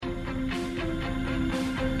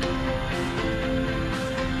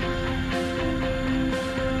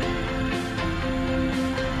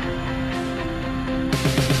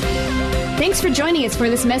Thanks for joining us for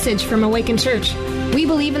this message from Awaken Church. We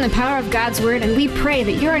believe in the power of God's Word, and we pray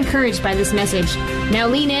that you're encouraged by this message. Now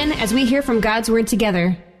lean in as we hear from God's Word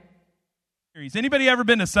together. Anybody ever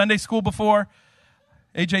been to Sunday school before?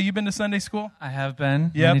 AJ, you been to Sunday school? I have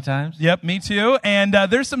been many times. Yep, me too. And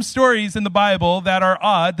there's some stories in the Bible that are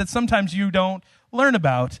odd that sometimes you don't learn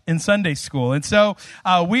about in Sunday school. And so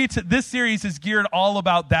this series is geared all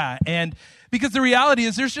about that. And because the reality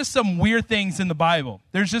is there's just some weird things in the Bible.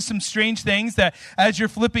 There's just some strange things that as you're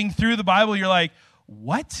flipping through the Bible, you're like,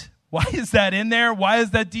 what? Why is that in there? Why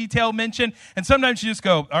is that detail mentioned? And sometimes you just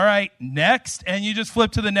go, all right, next. And you just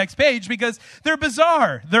flip to the next page because they're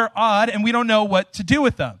bizarre, they're odd, and we don't know what to do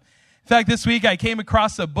with them. In fact, this week I came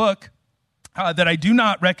across a book that I do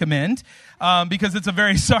not recommend because it's a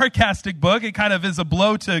very sarcastic book. It kind of is a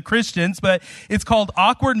blow to Christians, but it's called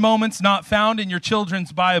Awkward Moments Not Found in Your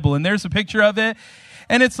Children's Bible. And there's a picture of it.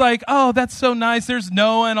 And it's like, oh, that's so nice. There's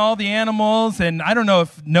Noah and all the animals. And I don't know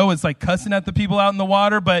if Noah's like cussing at the people out in the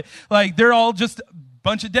water, but like they're all just a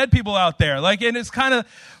bunch of dead people out there. Like, and it's kind of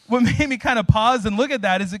what made me kind of pause and look at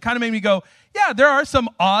that is it kind of made me go, yeah, there are some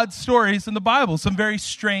odd stories in the Bible, some very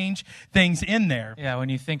strange things in there. Yeah, when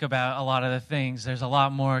you think about a lot of the things, there's a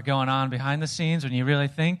lot more going on behind the scenes. When you really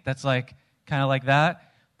think, that's like kind of like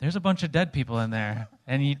that. There's a bunch of dead people in there,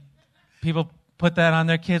 and people put that on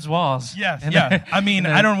their kids' walls. Yes, yeah. I mean,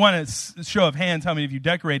 I don't want to show of hands how many of you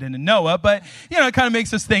decorated in Noah, but, it kind of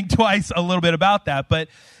makes us think twice a little bit about that. But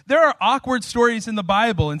there are awkward stories in the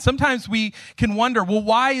Bible, and sometimes we can wonder, well,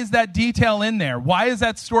 why is that detail in there? Why is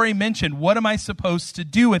that story mentioned? What am I supposed to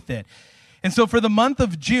do with it? And so for the month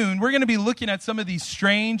of June, we're going to be looking at some of these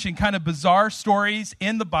strange and kind of bizarre stories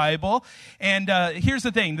in the Bible. And here's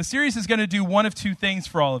the thing. The series is going to do one of two things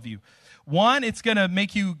for all of you. One, it's going to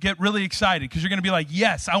make you get really excited because you're going to be like,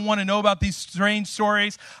 yes, I want to know about these strange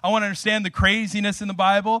stories. I want to understand the craziness in the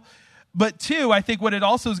Bible. But two, I think what it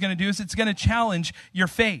also is going to do is it's going to challenge your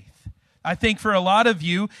faith. I think for a lot of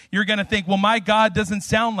you, you're going to think, well, my God doesn't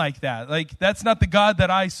sound like that. Like, that's not the God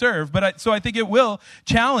that I serve. So I think it will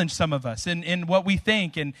challenge some of us in what we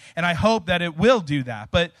think, and I hope that it will do that.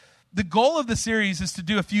 But the goal of the series is to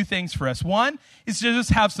do a few things for us. One is to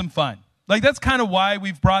just have some fun. Like, that's kind of why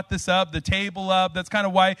we've brought this up, the table up. That's kind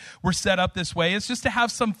of why we're set up this way. It's just to have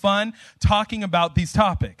some fun talking about these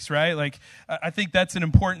topics, right? Like, I think that's an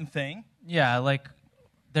important thing. Yeah, like,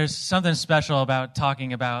 there's something special about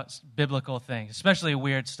talking about biblical things, especially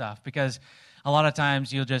weird stuff, because a lot of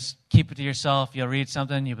times you'll just keep it to yourself. You'll read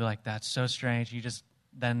something, you'll be like, that's so strange. You just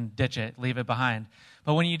then ditch it, leave it behind.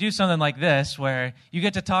 But when you do something like this, where you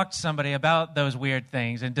get to talk to somebody about those weird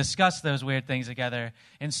things and discuss those weird things together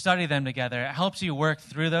and study them together, it helps you work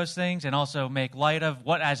through those things and also make light of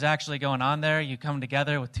what is actually going on there. You come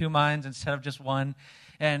together with two minds instead of just one.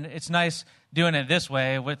 And it's nice doing it this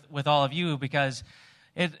way with all of you because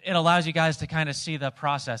it allows you guys to kind of see the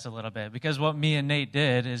process a little bit. Because what me and Nate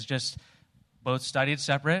did is just both studied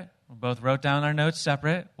separate. We both wrote down our notes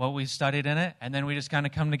separate, what we studied in it, and then we just kind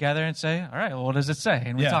of come together and say, all right, well, what does it say?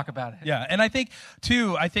 And we talk about it. Yeah, and I think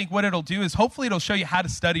what it'll do is hopefully it'll show you how to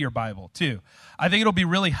study your Bible, too. I think it'll be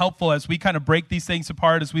really helpful as we kind of break these things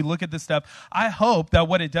apart, as we look at this stuff. I hope that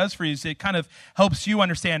what it does for you is it kind of helps you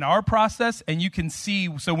understand our process, and you can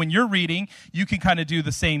see, so when you're reading, you can kind of do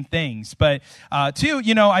the same things. But, two,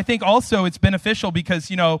 I think also it's beneficial because,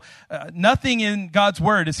 nothing in God's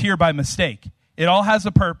Word is here by mistake. It all has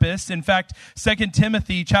a purpose. In fact, 2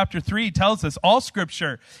 Timothy chapter 3 tells us all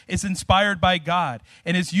Scripture is inspired by God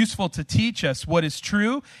and is useful to teach us what is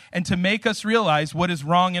true and to make us realize what is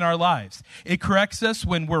wrong in our lives. It corrects us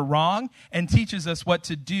when we're wrong and teaches us what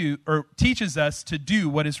to do, or teaches us to do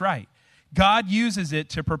what is right. God uses it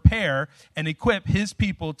to prepare and equip His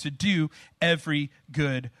people to do every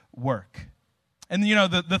good work. And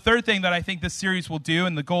the third thing that I think this series will do,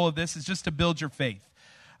 and the goal of this, is just to build your faith.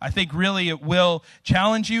 I think really it will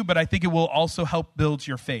challenge you, but I think it will also help build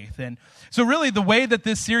your faith. And so really the way that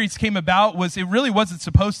this series came about was it really wasn't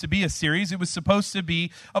supposed to be a series. It was supposed to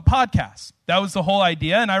be a podcast. That was the whole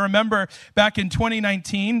idea. And I remember back in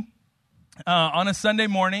 2019, on a Sunday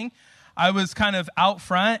morning, I was kind of out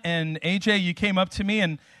front, and AJ, you came up to me,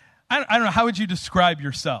 and I don't know, how would you describe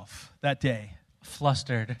yourself that day?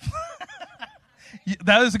 Flustered.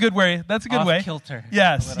 That is a good way. That's a good way. Off kilter.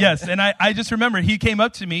 Yes. And I just remember he came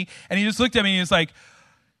up to me and he just looked at me and he was like,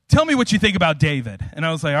 tell me what you think about David. And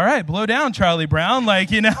I was like, all right, blow down, Charlie Brown.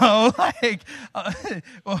 Well,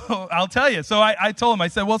 I'll tell you. So I told him, I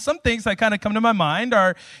said, well, some things that kind of come to my mind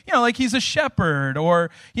are, like he's a shepherd,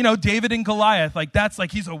 or, David and Goliath. Like that's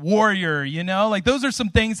like he's a warrior, like those are some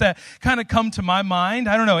things that kind of come to my mind.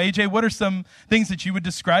 I don't know, AJ, what are some things that you would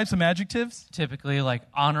describe, some adjectives? Typically like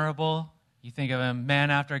honorable You think of him,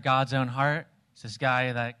 man after God's own heart. He's this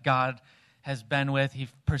guy that God has been with. He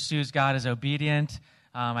pursues God as obedient.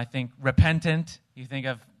 I think repentant. You think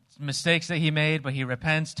of mistakes that he made, but he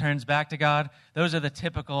repents, turns back to God. Those are the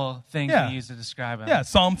typical things we use to describe him. Yeah,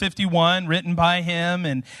 Psalm 51, written by him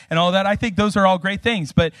and all that. I think those are all great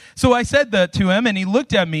things. But so I said that to him, and he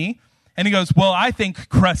looked at me, and he goes, well, I think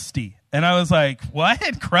crusty. And I was like,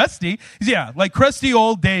 what? Crusty? He said, yeah, like crusty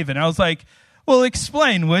old David. And I was like, well,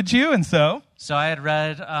 explain, would you? And so I had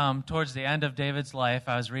read towards the end of David's life,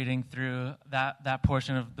 I was reading through that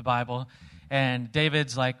portion of the Bible, and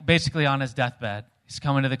David's like basically on his deathbed. He's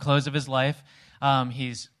coming to the close of his life.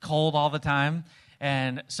 He's cold all the time,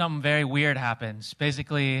 and something very weird happens.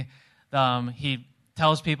 Basically, he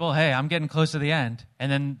tells people, hey, I'm getting close to the end.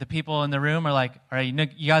 And then the people in the room are like, all right,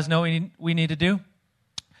 you guys know what we need to do?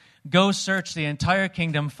 Go search the entire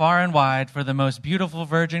kingdom far and wide for the most beautiful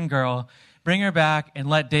virgin girl, bring her back, and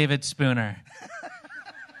let David spoon her.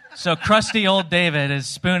 So crusty old David is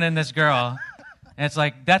spooning this girl, and it's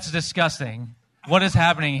like, that's disgusting. What is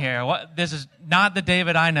happening here? This is not the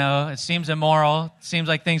David I know. It seems immoral. It seems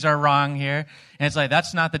like things are wrong here. And it's like,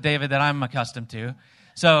 that's not the David that I'm accustomed to.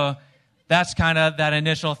 So that's kind of that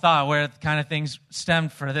initial thought where kind of things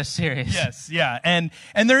stemmed for this series. Yes, yeah. And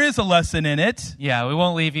there is a lesson in it. Yeah, we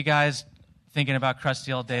won't leave you guys thinking about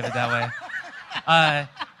crusty old David that way.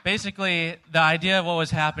 Basically, the idea of what was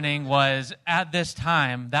happening was at this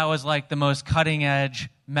time, that was like the most cutting edge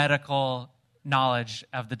medical knowledge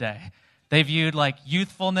of the day. They viewed like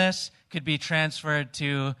youthfulness could be transferred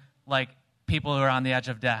to like people who are on the edge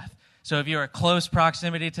of death. So if you were close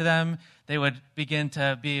proximity to them, they would begin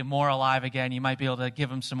to be more alive again. You might be able to give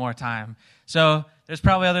them some more time. So there's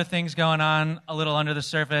probably other things going on a little under the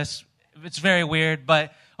surface. It's very weird,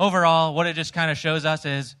 but overall, what it just kind of shows us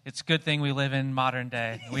is it's a good thing we live in modern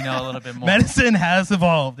day. We know a little bit more. Medicine has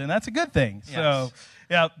evolved, and that's a good thing. Yes. So,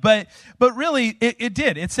 yeah, but really, it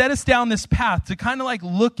did. It set us down this path to kind of like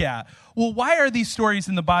look at, well, why are these stories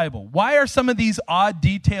in the Bible? Why are some of these odd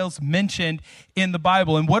details mentioned in the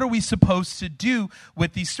Bible? And what are we supposed to do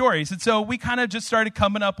with these stories? And so we kind of just started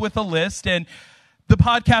coming up with a list, and the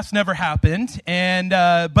podcast never happened,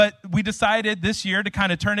 but we decided this year to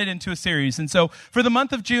kind of turn it into a series. And so for the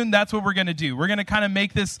month of June, that's what we're going to do. We're going to kind of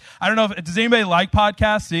make this, I don't know, does anybody like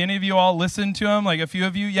podcasts? Do any of you all listen to them? Like a few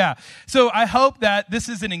of you? Yeah. So I hope that this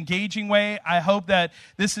is an engaging way. I hope that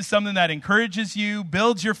this is something that encourages you,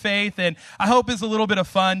 builds your faith, and I hope is a little bit of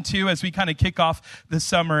fun too as we kind of kick off the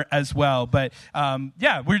summer as well. But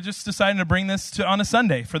yeah, we're just deciding to bring this on a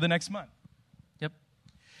Sunday for the next month. Yep.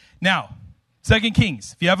 Now, 2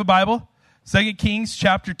 Kings. If you have a Bible, 2 Kings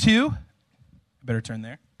chapter 2. I better turn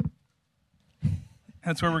there.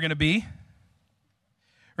 That's where we're going to be.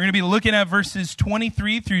 We're going to be looking at verses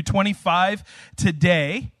 23 through 25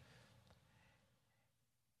 today.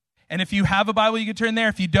 And if you have a Bible, you can turn there.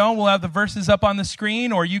 If you don't, we'll have the verses up on the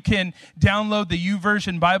screen, or you can download the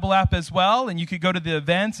YouVersion Bible app as well, and you could go to the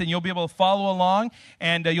events, and you'll be able to follow along,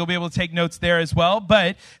 and you'll be able to take notes there as well.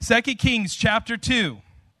 But 2 Kings chapter 2.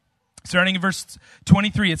 Starting in verse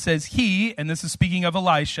 23, it says, he, and this is speaking of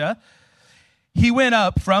Elisha, he went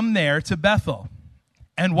up from there to Bethel.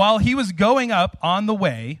 And while he was going up on the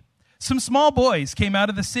way, some small boys came out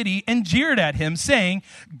of the city and jeered at him, saying,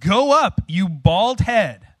 go up, you bald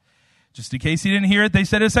head. Just in case he didn't hear it, they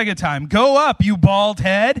said it a second time, go up, you bald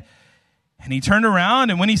head. And he turned around,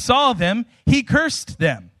 and when he saw them, he cursed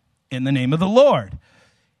them in the name of the Lord.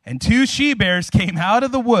 And 2 she-bears came out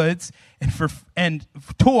of the woods and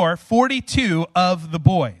tore 42 of the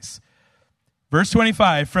boys. Verse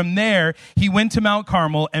 25, from there he went to Mount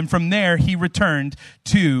Carmel, and from there he returned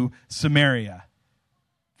to Samaria.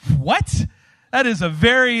 What? That is a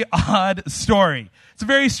very odd story. It's a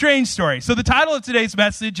very strange story. So the title of today's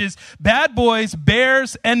message is Bad Boys,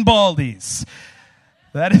 Bears, and Baldies.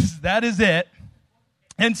 That is it.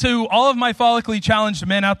 And to all of my follically challenged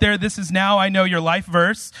men out there, this is now, I know, your life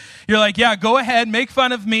verse. You're like, yeah, go ahead, make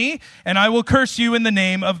fun of me, and I will curse you in the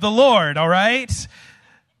name of the Lord, all right?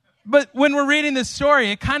 But when we're reading this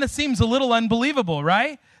story, it kind of seems a little unbelievable,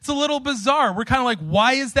 right? It's a little bizarre. We're kind of like,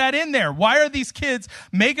 why is that in there? Why are these kids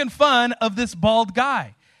making fun of this bald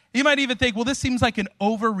guy? You might even think, well, this seems like an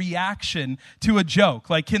overreaction to a joke.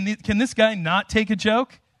 Like, can this guy not take a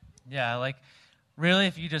joke? Yeah, like, really,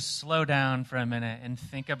 if you just slow down for a minute and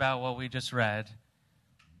think about what we just read,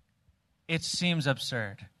 it seems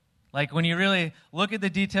absurd. Like, when you really look at the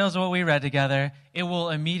details of what we read together, it will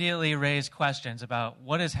immediately raise questions about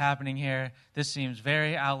what is happening here. This seems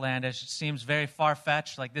very outlandish. It seems very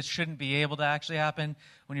far-fetched. Like, this shouldn't be able to actually happen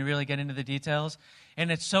when you really get into the details.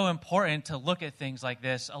 And it's so important to look at things like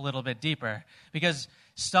this a little bit deeper. Because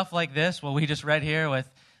stuff like this, what we just read here with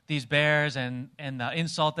these bears and the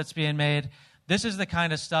insult that's being made, this is the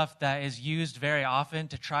kind of stuff that is used very often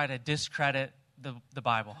to try to discredit the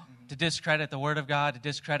Bible, to discredit the Word of God, to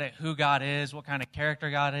discredit who God is, what kind of character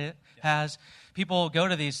God has. People go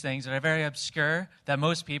to these things that are very obscure, that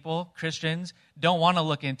most people, Christians, don't want to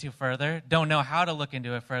look into further, don't know how to look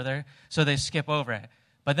into it further, so they skip over it.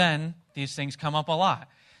 But then these things come up a lot.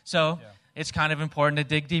 So it's kind of important to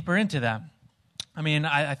dig deeper into them. I mean,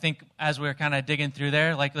 I think as we're kind of digging through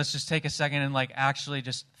there, like, let's just take a second and like actually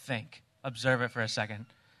just think, observe it for a second.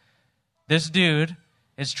 This dude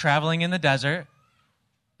is traveling in the desert.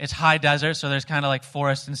 It's high desert, so there's kind of like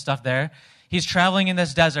forest and stuff there. He's traveling in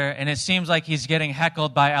this desert, and it seems like he's getting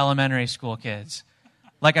heckled by elementary school kids.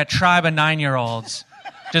 Like a tribe of 9-year-olds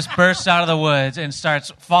just bursts out of the woods and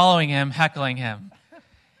starts following him, heckling him.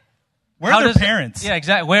 Where are their parents? Yeah,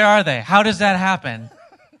 exactly. Where are they? How does that happen?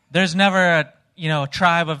 There's never a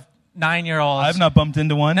tribe of 9-year-olds. I've not bumped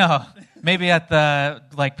into one. No. Maybe at the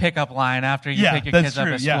pickup line after you pick your kids up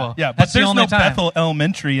at school. Yeah, that's but there's the only no time. Bethel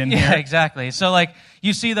Elementary in here. Yeah, exactly. So like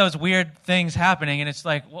you see those weird things happening, and it's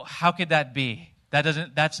like, well, how could that be?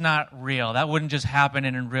 That's not real. That wouldn't just happen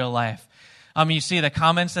in real life. You see the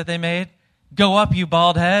comments that they made. Go up, you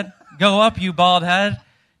bald head. Go up, you bald head.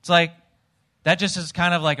 It's like that just is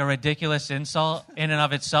kind of like a ridiculous insult in and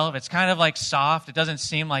of itself. It's kind of like soft. It doesn't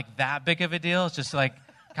seem like that big of a deal. It's just like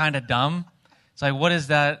kind of dumb. It's like, what is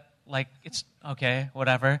that? Like, it's okay,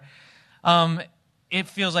 whatever. It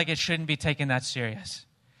feels like it shouldn't be taken that serious.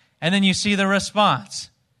 And then you see the response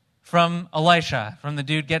from Elisha, from the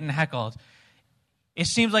dude getting heckled. It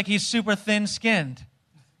seems like he's super thin-skinned.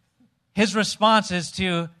 His response is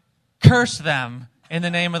to curse them in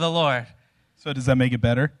the name of the Lord. So does that make it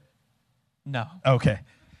better? No. Okay.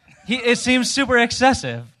 It seems super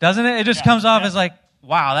excessive, doesn't it? It just comes off as like,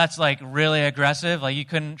 wow, that's like really aggressive. Like you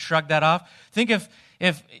couldn't shrug that off. Think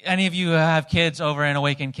if any of you have kids over in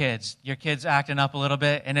Awaken Kids, your kid's acting up a little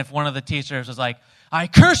bit, and if one of the teachers was like, I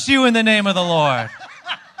curse you in the name of the Lord,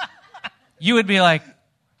 you would be like,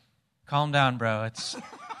 calm down, bro.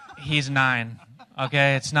 He's 9,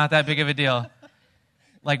 okay? It's not that big of a deal.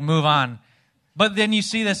 Like, move on. But then you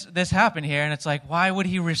see this happen here, and it's like, why would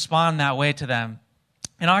he respond that way to them?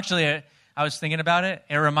 And actually, I was thinking about it.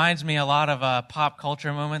 It reminds me a lot of a pop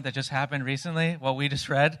culture moment that just happened recently, what we just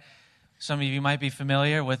read. Some of you might be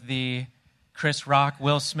familiar with the Chris Rock,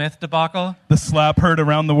 Will Smith debacle. The slap heard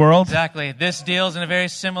around the world. Exactly. This deals in a very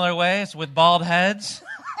similar way. It's with bald heads.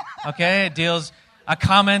 Okay? It deals a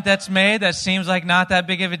comment that's made that seems like not that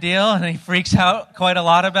big of a deal, and he freaks out quite a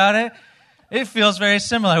lot about it. It feels very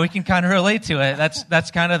similar. We can kind of relate to it.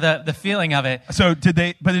 That's kind of the feeling of it. So did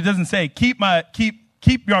they? But it doesn't say keep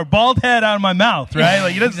your bald head out of my mouth, right?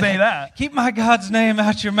 Like, he doesn't say that. Keep my God's name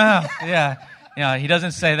out your mouth. Yeah, he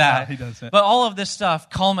doesn't say that. No, he doesn't. But all of this stuff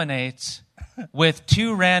culminates with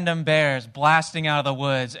 2 random bears blasting out of the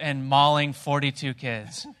woods and mauling 42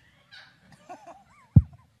 kids.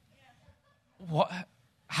 What?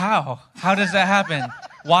 How? How does that happen?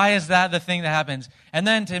 Why is that the thing that happens? And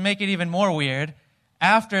then to make it even more weird,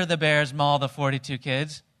 after the bears maul the 42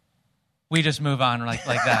 kids, we just move on like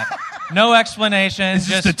that. No explanation. It's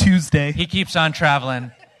just a Tuesday. He keeps on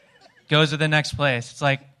traveling. Goes to the next place. It's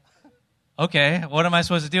like, okay, what am I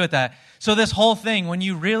supposed to do with that? So this whole thing, when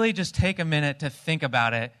you really just take a minute to think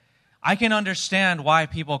about it, I can understand why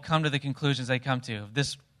people come to the conclusions they come to.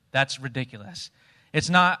 That's ridiculous. It's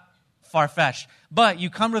not far-fetched. But you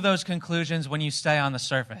come to those conclusions when you stay on the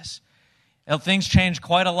surface. Things change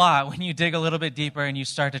quite a lot when you dig a little bit deeper and you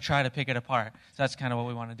start to try to pick it apart. So that's kind of what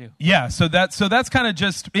we want to do. Yeah, so that's kind of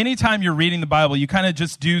just, anytime you're reading the Bible, you kind of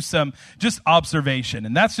just do some just observation.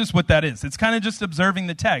 And that's just what that is. It's kind of just observing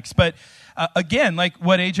the text. But again, like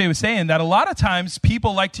what AJ was saying, that a lot of times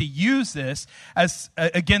people like to use this as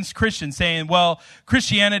against Christians, saying, well,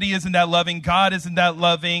 Christianity isn't that loving, God isn't that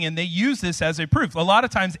loving, and they use this as a proof. A lot of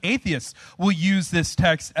times atheists will use this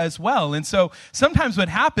text as well. And so sometimes what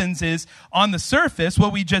happens is, on the surface,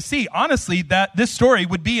 what we just see, honestly, that this story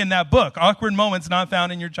would be in that book, Awkward Moments Not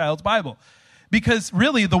Found in Your Child's Bible. Because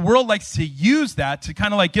really, the world likes to use that to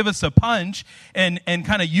kind of like give us a punch and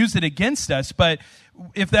kind of use it against us. But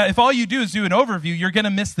if all you do is do an overview, you're going to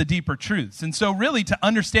miss the deeper truths. And so really, to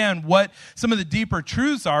understand what some of the deeper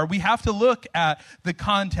truths are, we have to look at the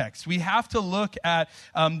context. We have to look at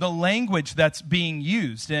the language that's being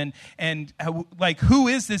used. And like, who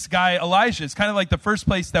is this guy Elijah? It's kind of like the first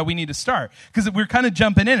place that we need to start. Because we're kind of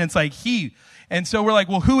jumping in. It's like he. And so we're like,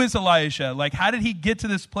 well, who is Elijah? Like, how did he get to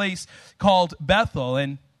this place called Bethel?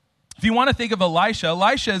 And if you want to think of Elisha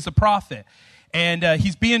is a prophet. And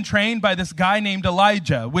he's being trained by this guy named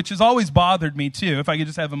Elijah, which has always bothered me too, if I could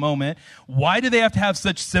just have a moment. Why do they have to have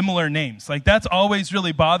such similar names? Like, that's always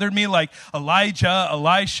really bothered me, like Elijah,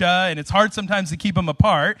 Elisha, and it's hard sometimes to keep them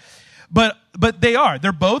apart. But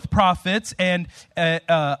they're both prophets, and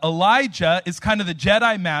Elijah is kind of the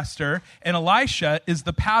Jedi master, and Elisha is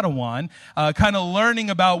the Padawan, kind of learning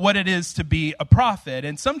about what it is to be a prophet.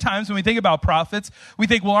 And sometimes when we think about prophets, we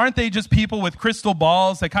think, well, aren't they just people with crystal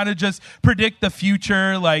balls that kind of just predict the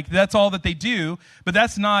future? Like, that's all that they do. But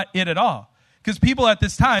that's not it at all. Because people at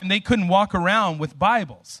this time, they couldn't walk around with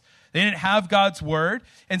Bibles. They didn't have God's word.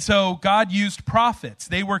 And so God used prophets.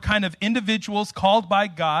 They were kind of individuals called by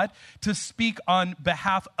God to speak on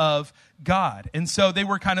behalf of God. And so they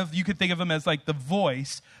were kind of, you could think of them as like the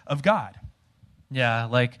voice of God. Yeah,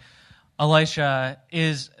 like Elisha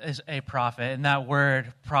is a prophet. And that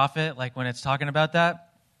word prophet, like when it's talking about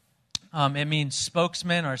that, it means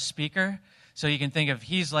spokesman or speaker. So you can think of,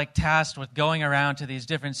 he's like tasked with going around to these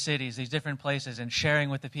different cities, these different places, and sharing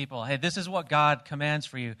with the people, hey, this is what God commands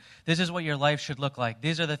for you. This is what your life should look like.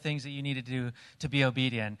 These are the things that you need to do to be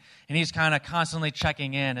obedient. And he's kind of constantly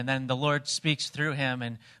checking in, and then the Lord speaks through him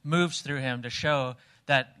and moves through him to show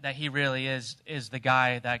that he really is the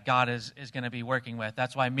guy that God is going to be working with.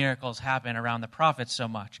 That's why miracles happen around the prophets so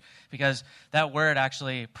much, because that word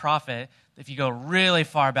actually, prophet, if you go really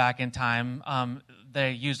far back in time,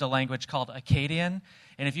 they used a language called Akkadian.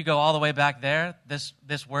 And if you go all the way back there,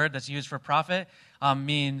 this word that's used for prophet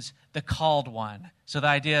means the called one. So the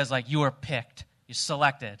idea is like you were picked, you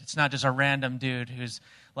selected. It's not just a random dude who's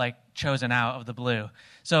like chosen out of the blue.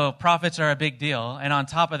 So prophets are a big deal. And on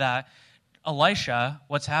top of that, Elisha,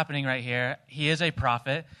 what's happening right here, he is a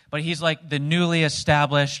prophet, but he's like the newly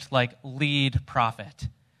established like lead prophet.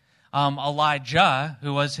 Elijah,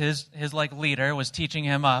 who was his like leader, was teaching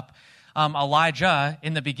him up. Elijah,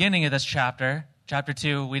 in the beginning of this chapter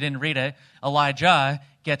 2, we didn't read it, Elijah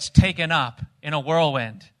gets taken up in a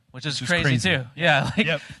whirlwind, which is crazy too. Yeah, like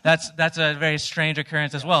yep. That's a very strange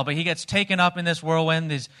occurrence as well. But he gets taken up in this whirlwind,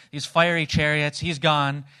 these fiery chariots, he's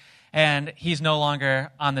gone, and he's no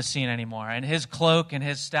longer on the scene anymore. And his cloak and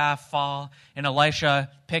his staff fall, and Elisha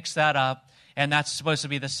picks that up, and that's supposed to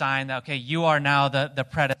be the sign that, okay, you are now the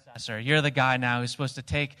predecessor. You're the guy now who's supposed to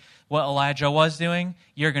take what Elijah was doing.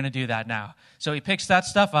 You're going to do that now. So he picks that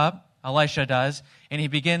stuff up, Elisha does, and he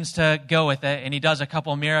begins to go with it, and he does a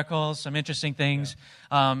couple miracles, some interesting things.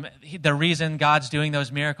 Yeah. The reason God's doing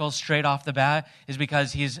those miracles straight off the bat is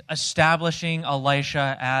because he's establishing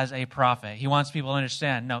Elisha as a prophet. He wants people to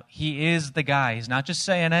understand, no, he is the guy. He's not just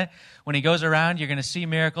saying it. When he goes around, you're going to see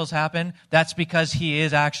miracles happen. That's because he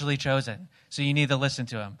is actually chosen. So you need to listen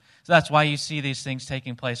to him. So that's why you see these things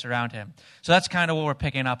taking place around him. So that's kind of what we're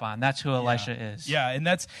picking up on. That's who Elisha is. Yeah, and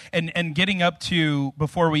that's and getting up to,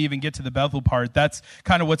 before we even get to the Bethel part, that's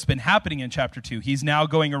kind of what's been happening in chapter 2. He's now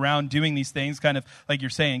going around doing these things, kind of like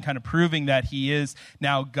you're saying, kind of proving that he is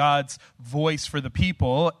now God's voice for the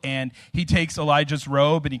people. And he takes Elijah's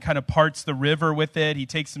robe and he kind of parts the river with it. He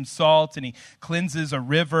takes some salt and he cleanses a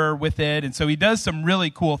river with it. And so he does some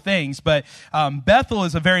really cool things. But Bethel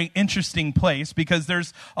is a very interesting place because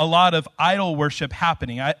there's a lot of idol worship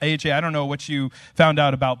happening. AJ, I don't know what you found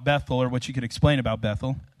out about Bethel or what you could explain about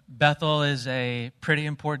Bethel. Bethel is a pretty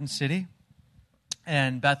important city,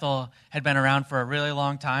 and Bethel had been around for a really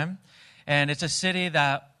long time. And it's a city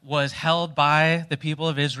that was held by the people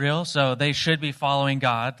of Israel, so they should be following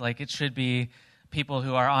God. Like, it should be people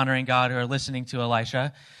who are honoring God, who are listening to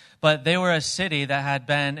Elisha. But they were a city that had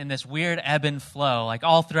been in this weird ebb and flow, like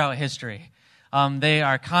all throughout history. They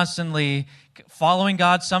are constantly following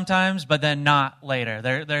God sometimes, but then not later.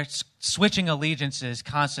 They're switching allegiances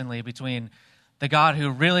constantly between the God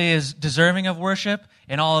who really is deserving of worship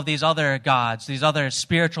and all of these other gods, these other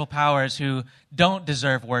spiritual powers who don't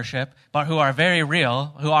deserve worship, but who are very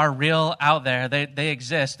real, who are real out there. They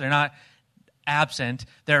exist. They're not absent.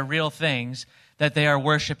 They're real things that they are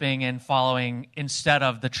worshiping and following instead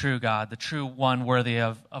of the true God, the true one worthy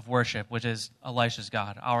of worship, which is Elisha's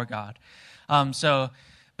God, our God. So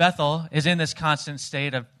Bethel is in this constant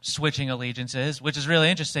state of switching allegiances, which is really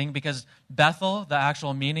interesting because Bethel, the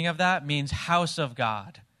actual meaning of that, means house of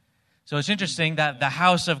God. So it's interesting that the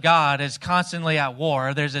house of God is constantly at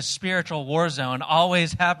war. There's a spiritual war zone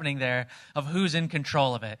always happening there of who's in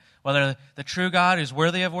control of it, whether the true God who's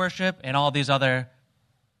worthy of worship and all these other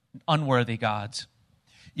unworthy gods.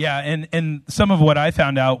 Yeah, and some of what I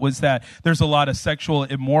found out was that there's a lot of sexual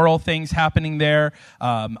immoral things happening there.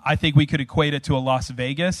 I think we could equate it to a Las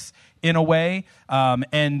Vegas in a way,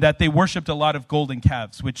 and that they worshipped a lot of golden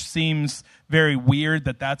calves, which seems very weird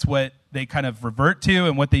that that's what they kind of revert to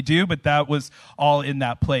and what they do, but that was all in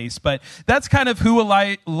that place. But that's kind of who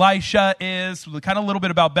Elisha is, kind of a little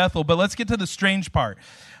bit about Bethel. But let's get to the strange part.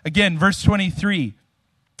 Again, verse 23.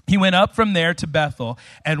 He went up from there to Bethel,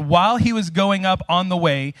 and while he was going up on the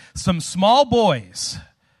way, some small boys,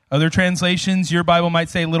 other translations, your Bible might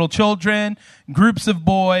say little children, groups of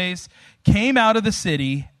boys, came out of the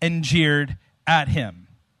city and jeered at him.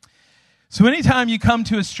 So anytime you come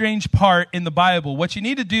to a strange part in the Bible, what you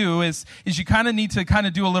need to do is you kind of need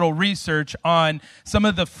to do a little research on some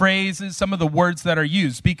of the phrases, some of the words that are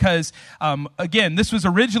used. Because, again, this was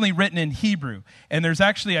originally written in Hebrew. And there's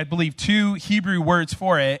actually, I believe, 2 Hebrew words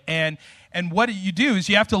for it. And what you do is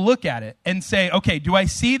you have to look at it and say, okay, do I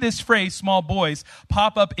see this phrase, small boys,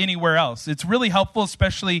 pop up anywhere else? It's really helpful,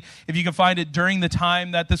 especially if you can find it during the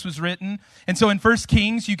time that this was written. And so in 1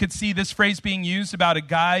 Kings, you could see this phrase being used about a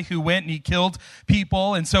guy who went and he killed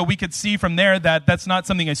people. And so we could see from there that that's not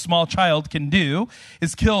something a small child can do,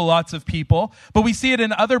 is kill lots of people. But we see it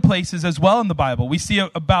in other places as well in the Bible. We see it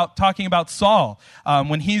talking about Saul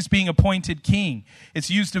when he's being appointed king. It's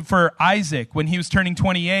used for Isaac when he was turning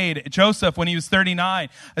 28, Joseph when he was 39.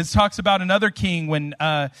 It talks about another king when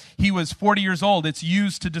he was 40 years old. It's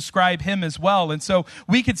used to describe him as well. And so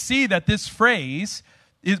we could see that this phrase,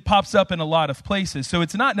 it pops up in a lot of places. So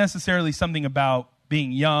it's not necessarily something about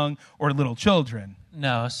being young or little children.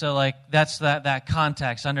 No, so that's that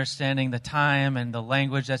context, understanding the time and the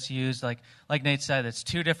language that's used. Like Nate said, it's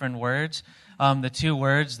 2 different words. The 2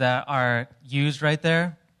 words that are used right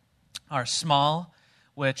there are small,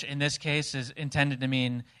 which in this case is intended to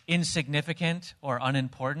mean insignificant or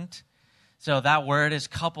unimportant. So that word is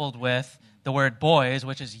coupled with the word boys,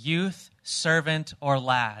 which is youth, servant, or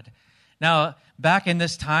lad. Now, back in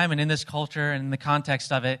this time and in this culture and in the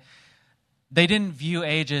context of it, they didn't view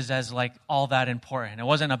ages as all that important. It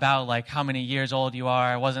wasn't about how many years old you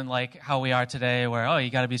are. It wasn't like how we are today where, you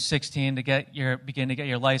got to be 16 to begin to get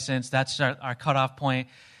your license. That's our cutoff point.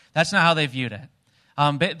 That's not how they viewed it.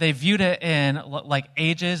 They viewed it in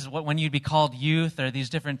ages, when you'd be called youth or these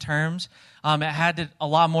different terms. It had a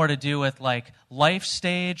lot more to do with life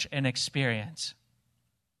stage and experience.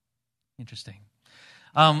 Interesting.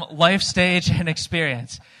 Life stage and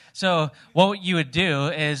experience. So what you would do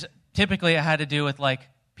is typically it had to do with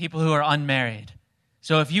people who are unmarried.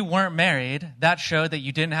 So if you weren't married, that showed that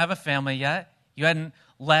you didn't have a family yet. You hadn't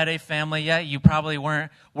led a family yet. You probably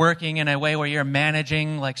weren't working in a way where you're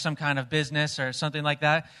managing some kind of business or something like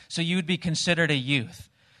that. So you would be considered a youth.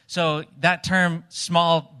 So that term,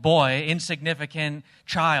 small boy, insignificant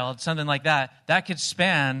child, something like that could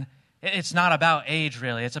span. It's not about age,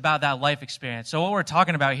 really. It's about that life experience. So what we're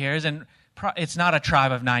talking about here it's not a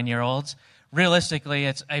tribe of 9-year-olds. Realistically,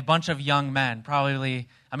 it's a bunch of young men, probably,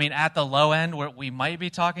 at the low end, we might be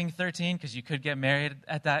talking 13, because you could get married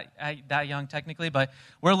at that young technically, but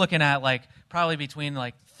we're looking at probably between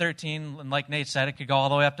 13, and like Nate said, it could go all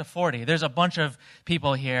the way up to 40. There's a bunch of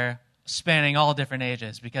people here spanning all different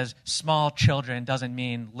ages, because small children doesn't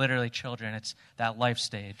mean literally children. It's that life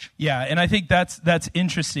stage. Yeah, and I think that's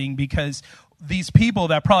interesting, because these people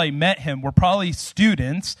that probably met him were probably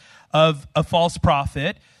students of a false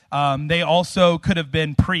prophet. They also could have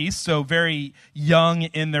been priests, so very young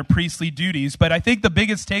in their priestly duties. But I think the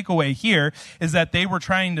biggest takeaway here is that they were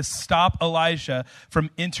trying to stop Elijah from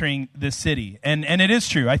entering the city. And it is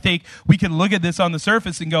true. I think we can look at this on the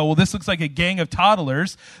surface and go, well, this looks like a gang of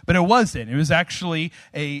toddlers, but it wasn't. It was actually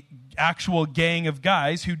a actual gang of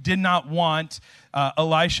guys who did not want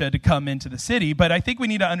Elisha to come into the city. But I think we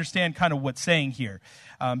need to understand kind of what's saying here.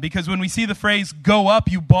 Because when we see the phrase, go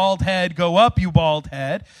up, you bald head, go up, you bald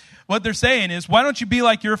head, what they're saying is, why don't you be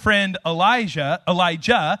like your friend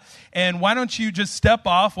Elijah, and why don't you just step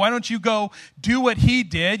off? Why don't you go do what he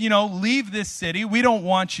did? Leave this city. We don't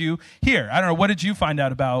want you here. I don't know. What did you find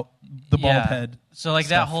out about the bald head? So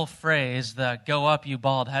that whole phrase, the go up, you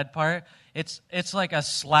bald head part, it's like a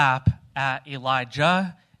slap at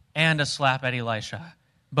Elijah and a slap at Elisha,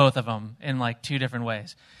 both of them in 2 different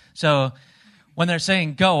ways. So when they're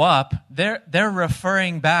saying go up, they're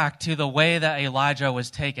referring back to the way that Elijah was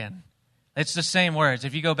taken. It's the same words.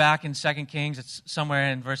 If you go back in 2 Kings, it's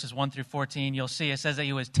somewhere in verses 1 through 14, you'll see it says that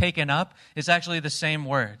he was taken up. It's actually the same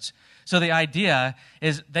words. So the idea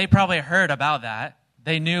is they probably heard about that.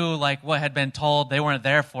 They knew what had been told. They weren't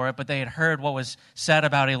there for it, but they had heard what was said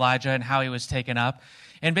about Elijah and how he was taken up.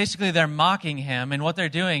 And basically they're mocking him, and what they're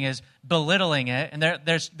doing is belittling it, and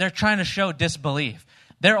they're trying to show disbelief.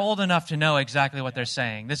 They're old enough to know exactly what they're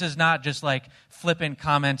saying. This is not just flippant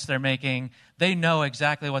comments they're making. They know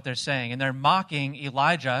exactly what they're saying. And they're mocking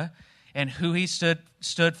Elijah and who he stood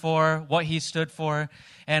for, what he stood for.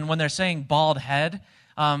 And when they're saying bald head,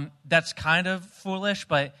 That's kind of foolish,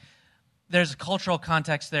 but there's a cultural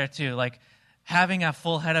context there too. Like having a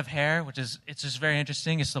full head of hair, it's just very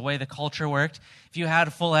interesting. It's the way the culture worked. If you had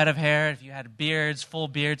a full head of hair, if you had beards, full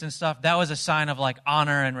beards and stuff, that was a sign of like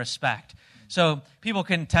honor and respect. So people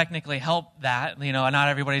can technically help that, not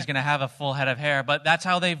everybody's going to have a full head of hair, but that's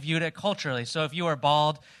how they viewed it culturally. So if you were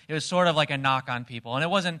bald, it was sort of like a knock on people. And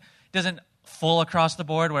it doesn't full across the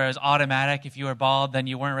board where it was automatic. If you were bald, then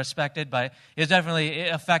you weren't respected, but it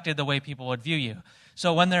affected the way people would view you.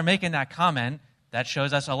 So when they're making that comment, that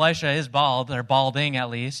shows us Elisha is bald, or balding at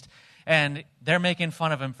least, and they're making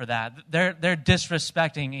fun of him for that. They're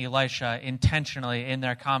disrespecting Elisha intentionally in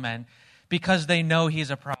their comment because they know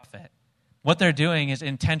he's a prophet. What they're doing is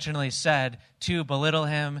intentionally said to belittle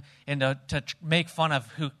him and to make fun of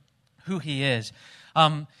who he is.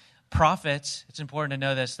 Prophets, it's important to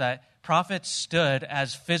know this, that prophets stood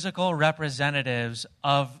as physical representatives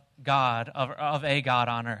of God, of a God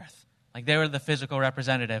on earth. Like they were the physical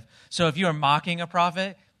representative. So if you are mocking a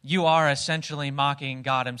prophet, you are essentially mocking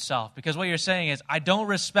God himself. Because what you're saying is, I don't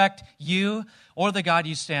respect you or the God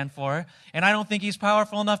you stand for, and I don't think he's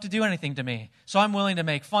powerful enough to do anything to me. So I'm willing to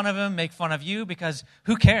make fun of him, make fun of you, because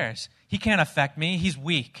who cares? He can't affect me. He's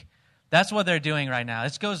weak. That's what they're doing right now.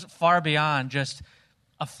 This goes far beyond just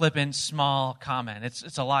a flippant, small comment.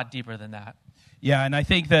 It's a lot deeper than that. Yeah, and I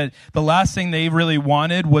think that the last thing they really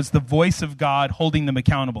wanted was the voice of God holding them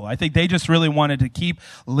accountable. I think they just really wanted to keep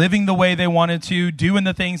living the way they wanted to, doing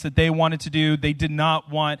the things that they wanted to do. They did not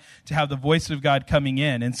want to have the voice of God coming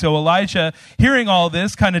in. And so Elijah, hearing all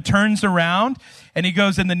this, kind of turns around and he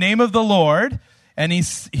goes, in the name of the Lord, and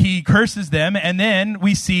he curses them, and then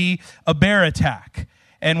we see a bear attack.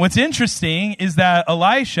 And what's interesting is that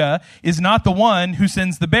Elisha is not the one who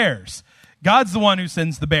sends the bears. God's the one who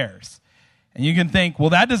sends the bears. And you can think, well,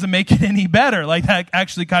 that doesn't make it any better. Like that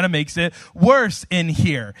actually kind of makes it worse in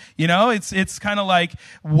here. It's kind of like,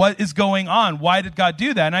 what is going on? Why did God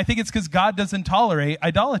do that? And I think it's because God doesn't tolerate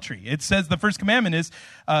idolatry. It says the first commandment is,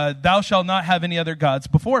 thou shalt not have any other gods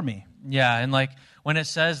before me. Yeah, and like when it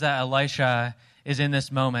says that Elisha is in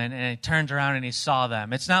this moment and he turns around and he saw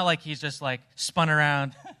them, it's not like he's just like spun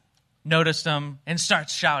around, noticed them, and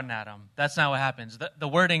starts shouting at them. That's not what happens. The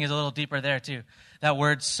wording is a little deeper there too. That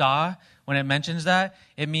word saw, when it mentions that,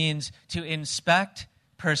 it means to inspect,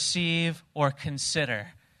 perceive, or consider.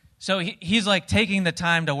 So he's like taking the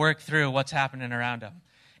time to work through what's happening around him.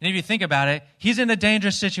 And if you think about it, he's in a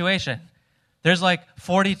dangerous situation. There's like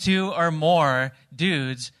 42 or more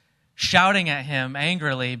dudes shouting at him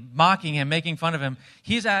angrily, mocking him, making fun of him.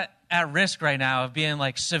 He's at risk right now of being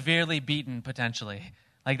like severely beaten potentially.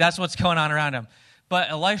 Like that's what's going on around him. But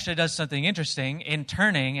Elisha does something interesting in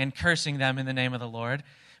turning and cursing them in the name of the Lord.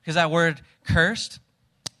 Because that word cursed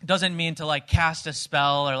doesn't mean to like cast a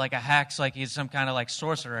spell or like a hex, like he's some kind of like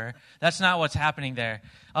sorcerer. That's not what's happening there.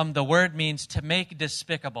 The word means to make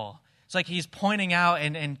despicable. It's like he's pointing out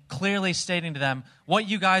and clearly stating to them, what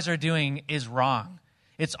you guys are doing is wrong.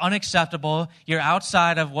 It's unacceptable. You're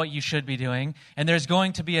outside of what you should be doing. And there's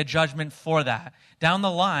going to be a judgment for that. Down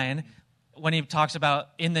the line, when he talks about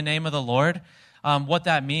in the name of the Lord, what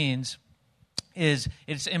that means is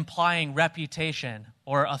it's implying reputation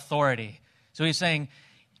or authority. So he's saying,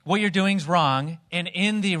 what you're doing is wrong, and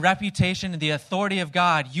in the reputation and the authority of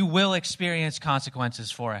God, you will experience consequences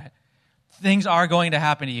for it. Things are going to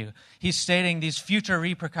happen to you. He's stating these future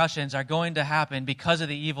repercussions are going to happen because of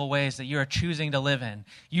the evil ways that you are choosing to live in.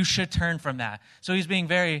 You should turn from that. So he's being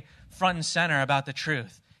very front and center about the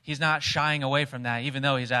truth. He's not shying away from that, even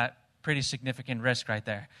though he's at pretty significant risk right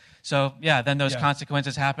there. So, then those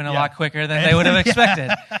consequences happen a lot quicker than they would have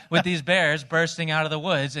expected with these bears bursting out of the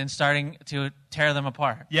woods and starting to tear them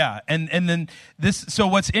apart. Yeah, and then so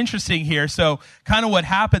what's interesting here, so kind of what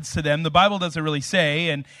happens to them, the Bible doesn't really say,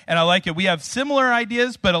 and I like it. We have similar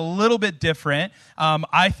ideas, but a little bit different.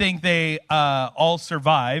 I think they all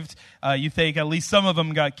survived. You think at least some of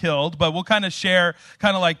them got killed, but we'll kind of share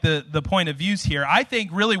kind of like the point of views here. I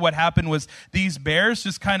think really what happened was these bears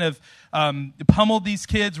just kind of pummeled these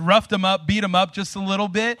kids, roughed them up, beat them up just a little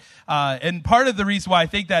bit. And part of the reason why I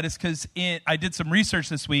think that is because I did some research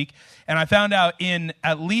this week, and I found out in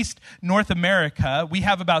at least North America, we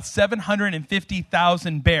have about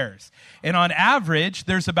 750,000 bears. And on average,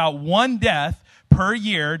 there's about one death per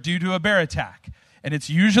year due to a bear attack. And it's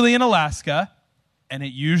usually in Alaska, and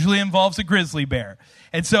it usually involves a grizzly bear.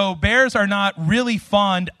 And so bears are not really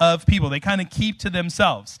fond of people. They kind of keep to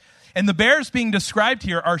themselves. And the bears being described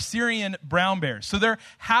here are Syrian brown bears. So they're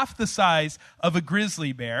half the size of a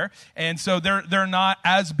grizzly bear. And so they're not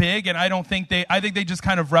as big, and I think they just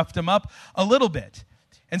kind of roughed them up a little bit.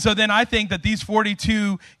 And so then I think that these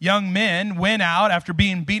 42 young men went out after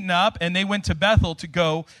being beaten up, and they went to Bethel to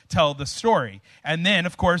go tell the story. And then,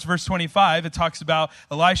 of course, verse 25, it talks about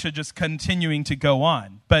Elisha just continuing to go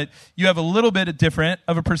on. But you have a little bit different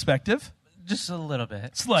of a perspective. Just a little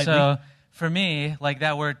bit. Slightly. So for me, like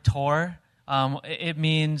that word "tore," it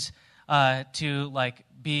means to like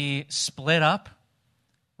be split up,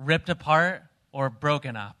 ripped apart, or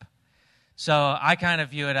broken up. So I kind of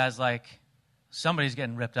view it as like somebody's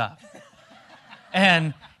getting ripped up.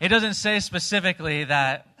 And it doesn't say specifically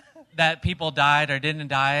that people died or didn't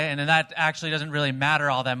die, and then that actually doesn't really matter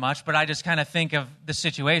all that much, but I just kind of think of the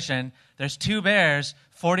situation. There's 2 bears,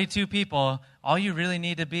 42 people. All you really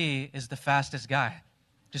need to be is the fastest guy.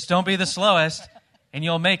 Just don't be the slowest, and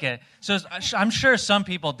you'll make it. So I'm sure some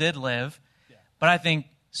people did live, but I think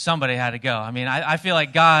somebody had to go. I mean, I feel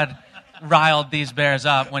like God riled these bears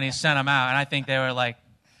up when he sent them out, and I think they were like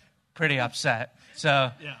pretty upset.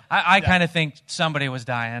 So I kind of think somebody was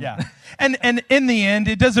dying. Yeah. And in the end,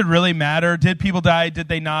 it doesn't really matter. Did people die? Did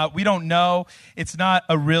they not? We don't know. It's not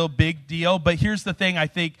a real big deal. But here's the thing I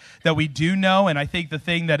think that we do know, and I think the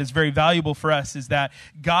thing that is very valuable for us is that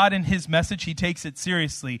God in his message, he takes it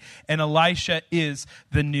seriously. And Elisha is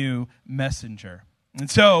the new messenger.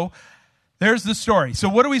 And so there's the story. So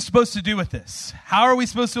what are we supposed to do with this? How are we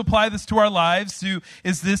supposed to apply this to our lives?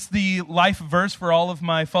 Is this the life verse for all of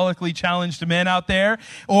my follically challenged men out there?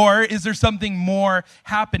 Or is there something more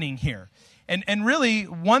happening here? And really,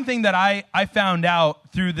 one thing that I found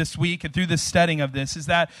out through this week and through this studying of this is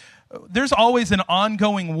that there's always an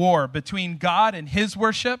ongoing war between God and his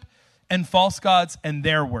worship and false gods and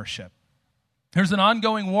their worship. There's an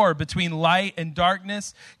ongoing war between light and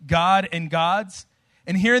darkness, God and gods.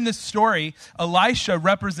 And here in this story, Elisha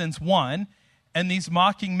represents one, and these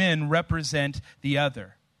mocking men represent the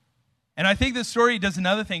other. And I think this story does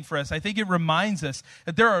another thing for us. I think it reminds us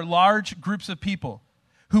that there are large groups of people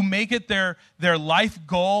who make it their life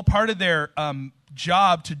goal, part of their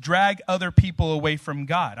job, to drag other people away from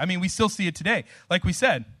God. I mean, we still see it today. Like we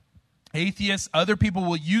said, atheists, other people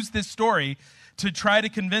will use this story to try to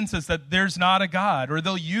convince us that there's not a God, or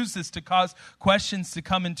they'll use this to cause questions to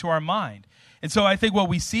come into our mind. And so I think what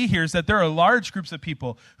we see here is that there are large groups of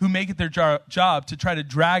people who make it their job to try to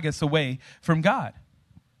drag us away from God.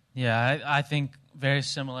 Yeah, I think very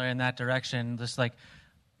similar in that direction. Just like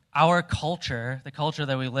our culture, the culture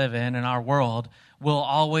that we live in our world, will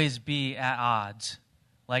always be at odds,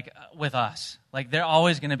 like with us. Like they're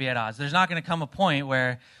always going to be at odds. There's not going to come a point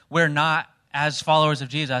where we're not, as followers of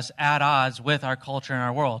Jesus, at odds with our culture and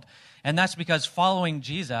our world. And that's because following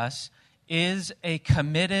Jesus is a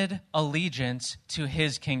committed allegiance to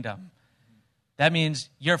his kingdom. That means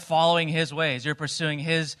you're following his ways. You're pursuing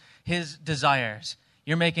his desires.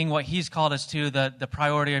 You're making what he's called us to the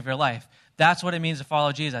priority of your life. That's what it means to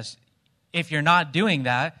follow Jesus. If you're not doing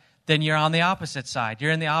that, then you're on the opposite side.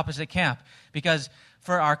 You're in the opposite camp. Because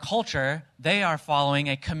for our culture, they are following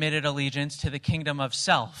a committed allegiance to the kingdom of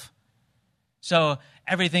self. So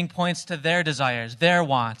everything points to their desires, their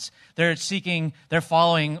wants. They're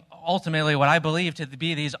following ultimately what I believe to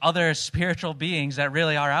be these other spiritual beings that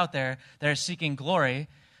really are out there. They're seeking glory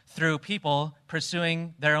through people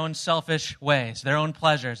pursuing their own selfish ways, their own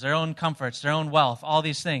pleasures, their own comforts, their own wealth, all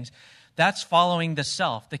these things. That's following the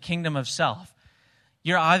self, the kingdom of self.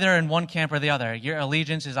 You're either in one camp or the other. Your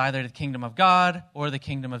allegiance is either to the kingdom of God or the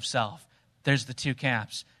kingdom of self. There's the 2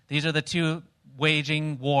 camps. These are the 2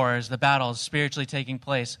 waging wars, the battles spiritually taking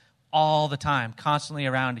place all the time, constantly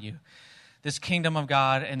around you. This kingdom of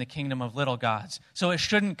God and the kingdom of little gods. So it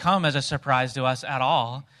shouldn't come as a surprise to us at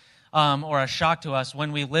all, or a shock to us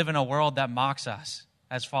when we live in a world that mocks us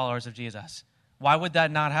as followers of Jesus. Why would that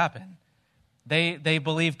not happen? They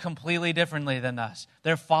believe completely differently than us.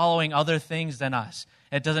 They're following other things than us.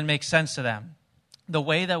 It doesn't make sense to them. The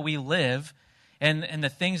way that we live and the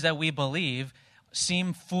things that we believe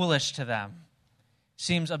seem foolish to them,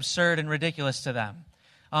 seems absurd and ridiculous to them,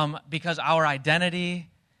 because our identity,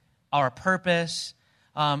 our purpose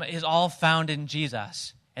is all found in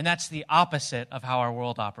Jesus. And that's the opposite of how our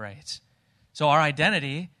world operates. So our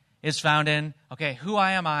identity is found in, okay, who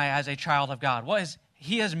am I as a child of God?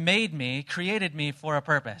 He has made me, created me for a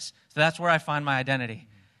purpose. So that's where I find my identity.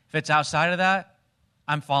 If it's outside of that,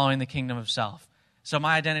 I'm following the kingdom of self. So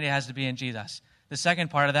my identity has to be in Jesus. The second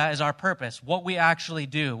part of that is our purpose, what we actually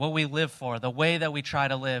do, what we live for, the way that we try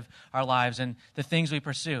to live our lives and the things we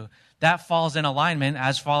pursue. That falls in alignment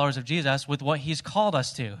as followers of Jesus with what he's called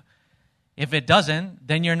us to. If it doesn't,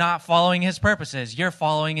 then you're not following his purposes. You're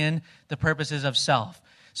following in the purposes of self.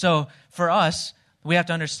 So for us, we have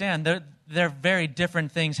to understand there are very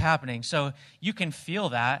different things happening. So you can feel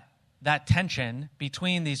that that tension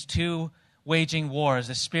between these two waging wars,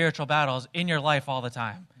 the spiritual battles in your life all the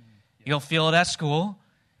time. You'll feel it at school,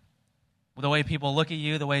 the way people look at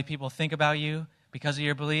you, the way people think about you because of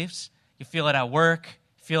your beliefs. You feel it at work.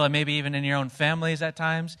 You feel it maybe even in your own families at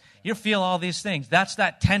times. You feel all these things. That's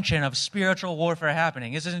that tension of spiritual warfare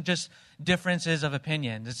happening. This isn't just differences of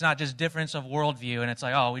opinions. It's not just difference of worldview, and it's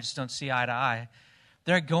like, oh, we just don't see eye to eye.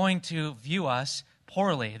 They're going to view us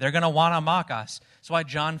poorly. They're going to want to mock us. That's why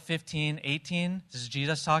John 15:18, this is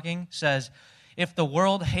Jesus talking, says, if the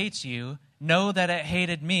world hates you, know that it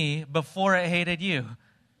hated me before it hated you.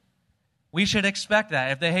 We should expect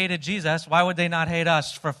that. If they hated Jesus, why would they not hate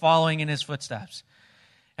us for following in his footsteps?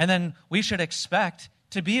 And then we should expect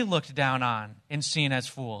to be looked down on and seen as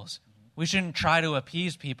fools. We shouldn't try to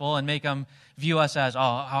appease people and make them view us as,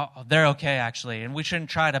 they're okay, actually. And we shouldn't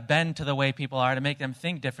try to bend to the way people are to make them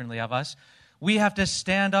think differently of us. We have to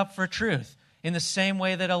stand up for truth in the same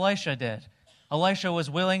way that Elisha did. Elisha was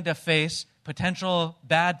willing to face potential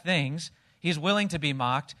bad things. He's willing to be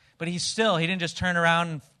mocked, but he didn't just turn around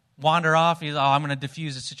and wander off. I'm going to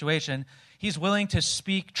diffuse the situation. He's willing to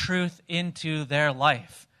speak truth into their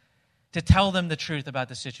life, to tell them the truth about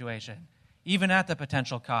the situation, even at the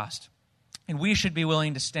potential cost. And we should be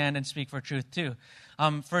willing to stand and speak for truth too.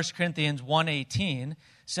 1 Corinthians 1:18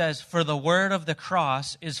 says, for the word of the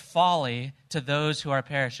cross is folly to those who are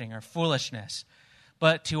perishing, or foolishness.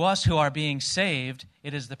 But to us who are being saved,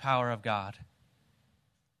 it is the power of God.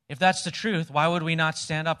 If that's the truth, why would we not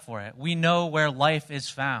stand up for it? We know where life is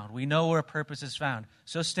found. We know where purpose is found.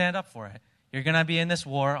 So stand up for it. You're going to be in this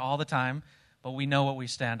war all the time, but we know what we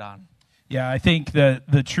stand on. Yeah, I think that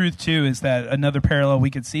the truth, too, is that another parallel we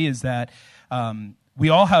could see is that we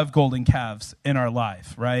all have golden calves in our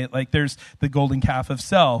life, right? Like there's the golden calf of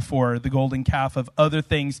self or the golden calf of other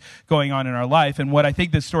things going on in our life. And what I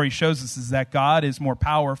think this story shows us is that God is more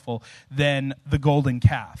powerful than the golden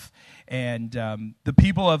calf. And the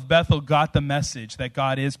people of Bethel got the message that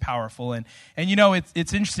God is powerful. And you know,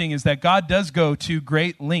 it's interesting is that God does go to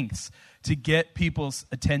great lengths to get people's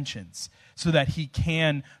attentions so that he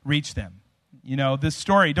can reach them. You know, this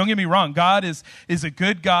story, don't get me wrong, God is a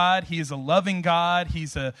good God. He is a loving God.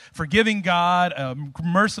 He's a forgiving God, a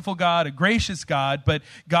merciful God, a gracious God. But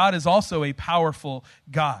God is also a powerful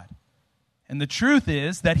God. And the truth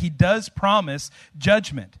is that he does promise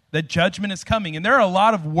judgment, that judgment is coming. And there are a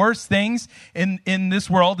lot of worse things in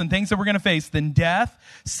this world and things that we're going to face than death,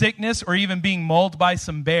 sickness, or even being mauled by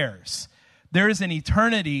some bears. There is an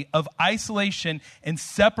eternity of isolation and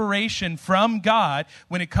separation from God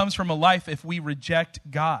when it comes from a life if we reject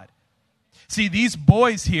God. See, these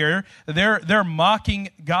boys here, they're mocking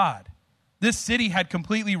God. This city had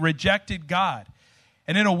completely rejected God.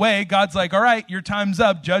 And in a way, God's like, all right, your time's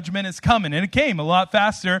up. Judgment is coming. And it came a lot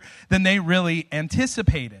faster than they really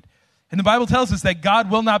anticipated. And the Bible tells us that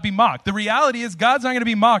God will not be mocked. The reality is God's not going to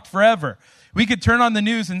be mocked forever. We could turn on the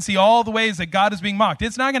news and see all the ways that God is being mocked.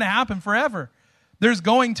 It's not going to happen forever. There's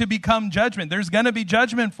going to become judgment. There's going to be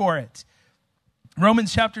judgment for it.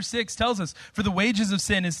 Romans chapter 6 tells us, for the wages of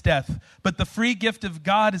sin is death, but the free gift of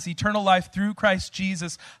God is eternal life through Christ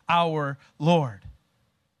Jesus our Lord.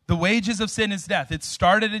 The wages of sin is death. It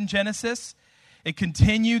started in Genesis. It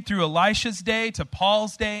continued through Elisha's day to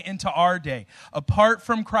Paul's day and to our day. Apart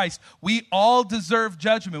from Christ, we all deserve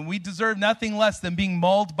judgment. We deserve nothing less than being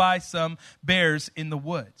mauled by some bears in the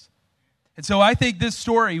woods. And so I think this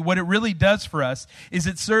story, what it really does for us is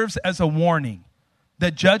it serves as a warning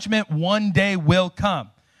that judgment one day will come.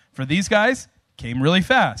 For these guys, it came really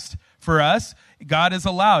fast. For us, God is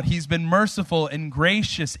allowed. He's been merciful and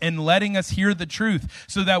gracious in letting us hear the truth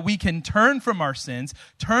so that we can turn from our sins,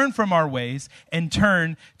 turn from our ways, and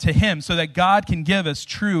turn to him so that God can give us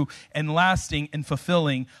true and lasting and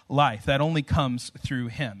fulfilling life that only comes through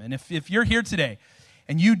him. And if you're here today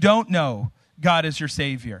and you don't know God as your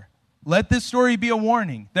Savior, let this story be a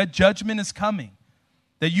warning that judgment is coming,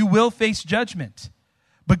 that you will face judgment.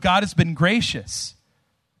 But God has been gracious,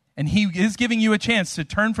 and he is giving you a chance to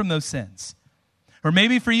turn from those sins. Or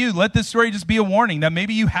maybe for you, let this story just be a warning that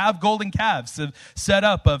maybe you have golden calves set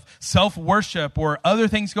up of self-worship or other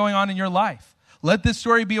things going on in your life. Let this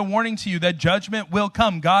story be a warning to you that judgment will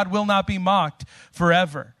come. God will not be mocked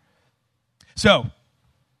forever. So,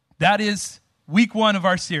 that is week 1 of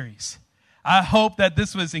our series. I hope that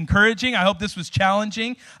this was encouraging. I hope this was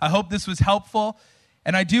challenging. I hope this was helpful.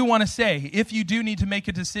 And I do want to say, if you do need to make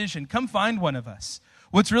a decision, come find one of us.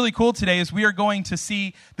 What's really cool today is we are going to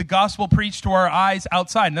see the gospel preached to our eyes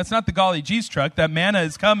outside. And that's not the Golly G's truck. That manna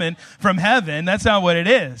is coming from heaven. That's not what it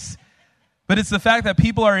is. But it's the fact that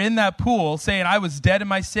people are in that pool saying, I was dead in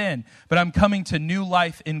my sin, but I'm coming to new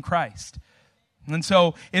life in Christ. And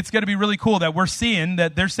so it's going to be really cool that we're seeing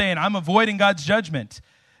that they're saying, I'm avoiding God's judgment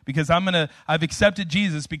because I've accepted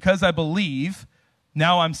Jesus because I believe.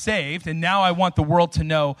 Now I'm saved, and now I want the world to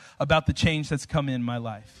know about the change that's come in my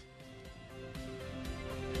life.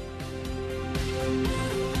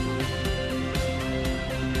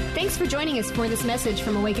 Thanks for joining us for this message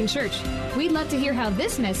from Awaken Church. We'd love to hear how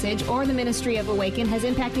this message or the ministry of Awaken has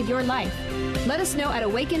impacted your life. Let us know at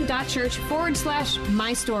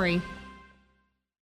awaken.church/mystory.